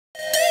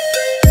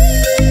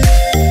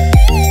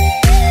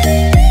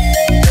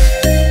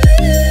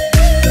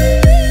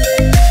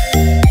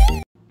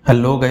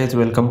Hello guys,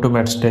 welcome to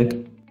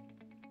MADSTECH.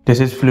 This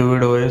is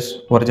Fluid OS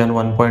version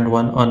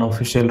 1.1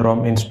 unofficial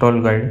ROM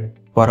install guide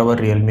for our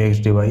Realme X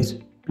device.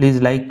 Please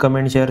like,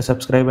 comment, share,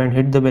 subscribe and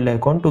hit the bell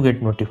icon to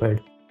get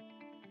notified.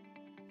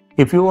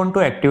 If you want to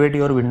activate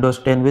your Windows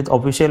 10 with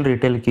official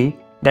retail key,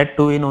 that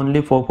too in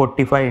only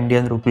 445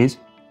 Indian rupees,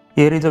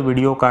 here is a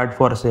video card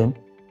for same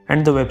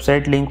and the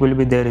website link will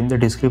be there in the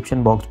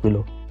description box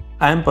below.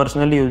 I am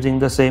personally using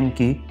the same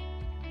key,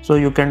 so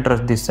you can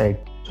trust this site.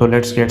 So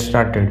let's get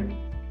started.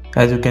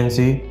 As you can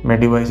see, my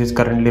device is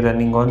currently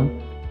running on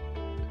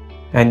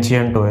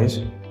Ancient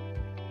OS.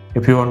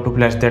 If you want to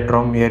flash that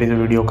ROM, here is a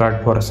video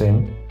card for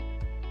same.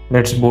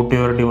 Let's boot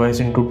your device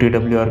into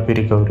TWRP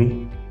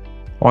recovery.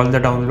 All the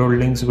download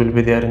links will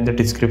be there in the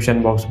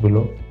description box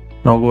below.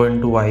 Now go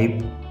into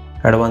wipe,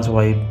 advanced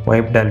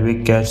wipe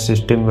Dalvik cache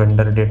system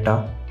vendor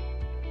data.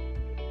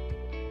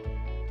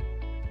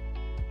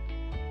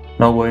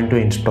 Now go into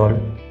install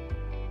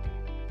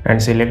and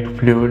select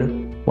Fluid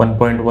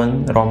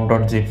 1.1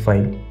 ROM.zip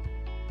file.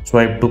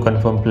 Swipe to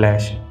confirm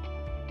flash.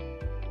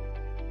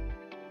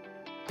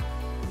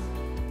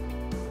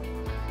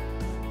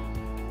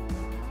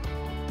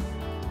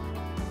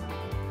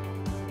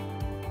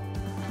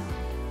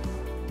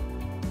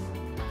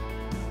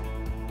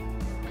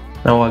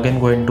 Now again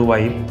go into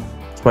wipe,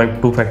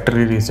 swipe to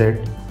factory reset.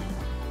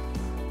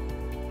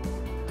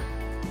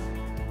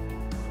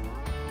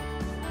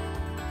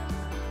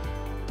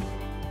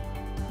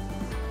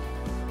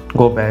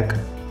 Go back,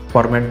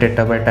 format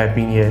data by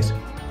typing yes.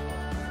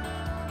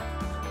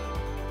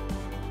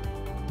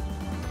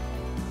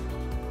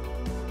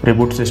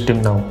 Reboot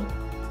system now.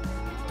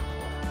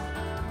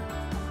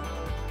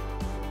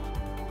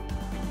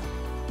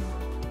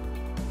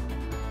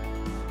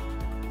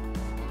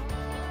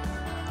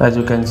 As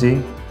you can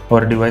see,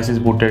 our device is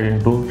booted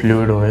into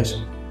Fluid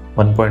OS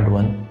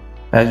 1.1.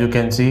 As you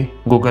can see,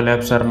 Google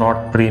apps are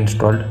not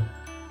pre-installed,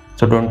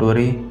 so don't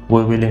worry,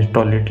 we will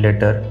install it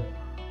later.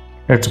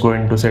 Let's go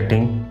into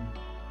setting.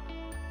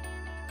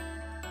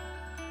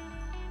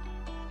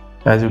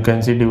 As you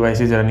can see, device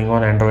is running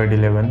on Android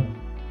 11.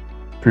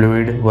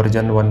 Fluid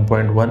version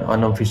 1.1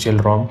 unofficial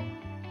ROM,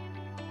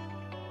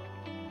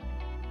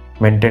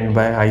 maintained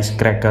by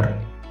Icecracker.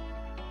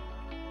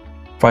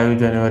 5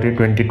 January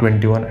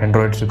 2021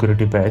 Android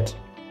security patch,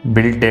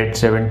 build date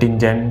 17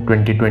 Jan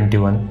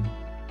 2021.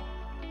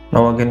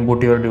 Now again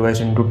boot your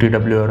device into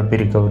TWRP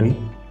recovery.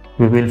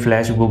 We will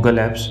flash Google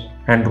apps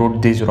and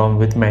root this ROM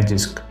with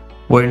Magisk.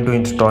 Go into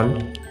install,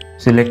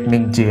 select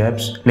Nick G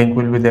apps, link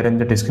will be there in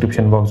the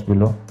description box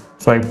below.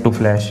 Swipe to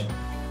flash.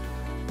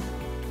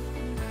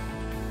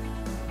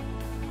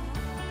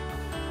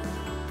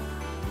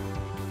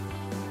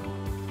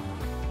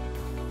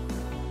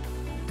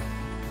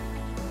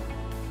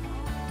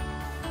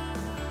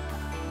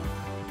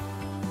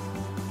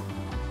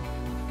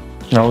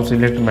 Now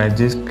select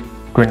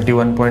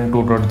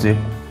magisk-1.2.zip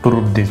to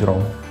root this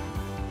ROM.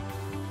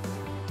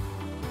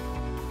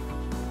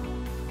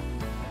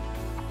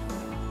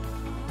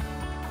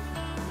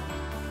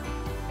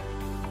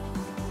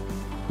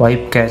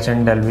 Wipe cache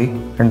and Dalvik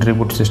and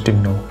reboot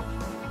system now.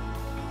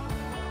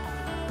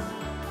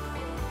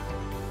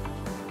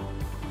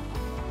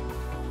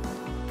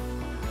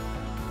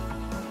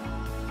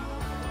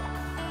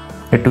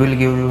 It will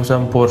give you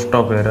some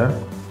post-op error.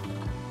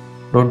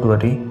 Don't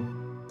worry.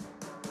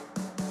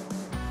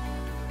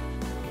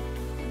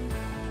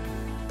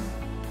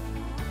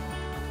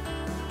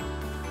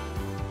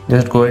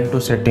 Just go into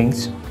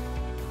settings,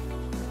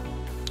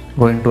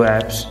 go into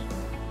apps,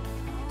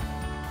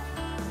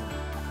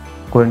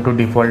 go into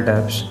default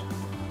apps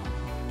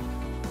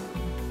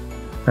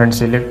and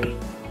select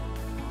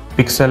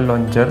Pixel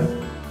Launcher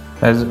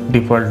as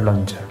default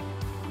launcher.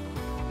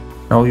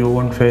 Now you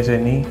won't face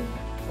any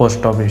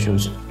post-op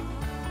issues.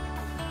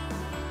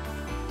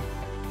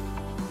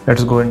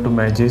 Let's go into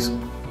Magisk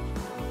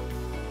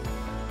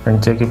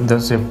and check if the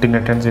safety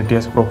net and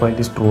CTS profile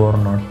is true or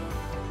not.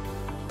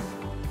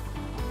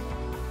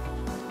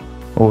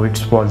 Oh,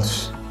 it's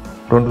false.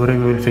 Don't worry,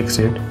 we will fix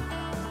it.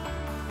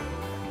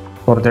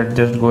 For that,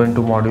 just go into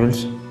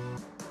modules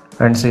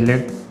and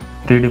select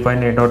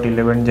redefine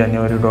 8.11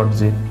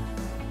 January.zip.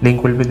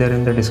 Link will be there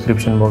in the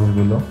description box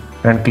below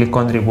and click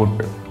on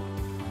reboot.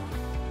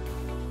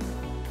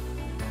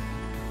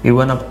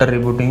 Even after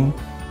rebooting,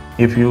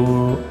 if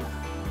you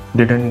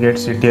didn't get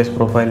CTS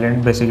profile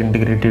and basic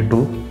integrity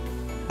too,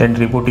 then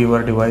reboot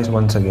your device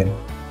once again.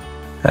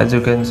 As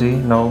you can see,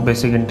 now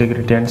basic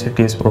integrity and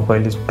CTS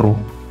profile is true.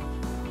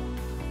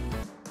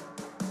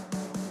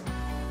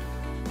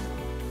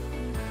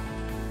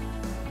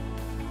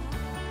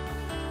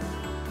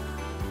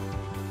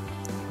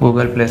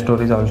 Google Play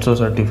Store is also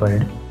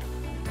certified.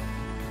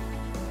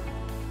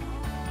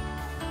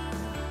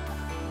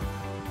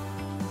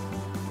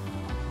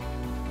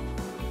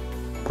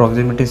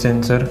 Proximity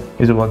sensor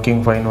is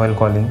working fine while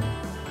calling.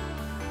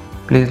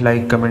 Please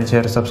like, comment,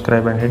 share,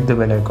 subscribe and hit the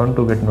bell icon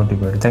to get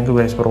notified. Thank you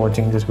guys for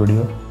watching this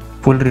video.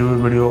 Full review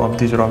video of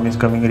this ROM is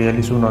coming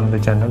really soon on the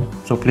channel,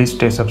 so please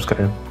stay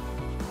subscribed.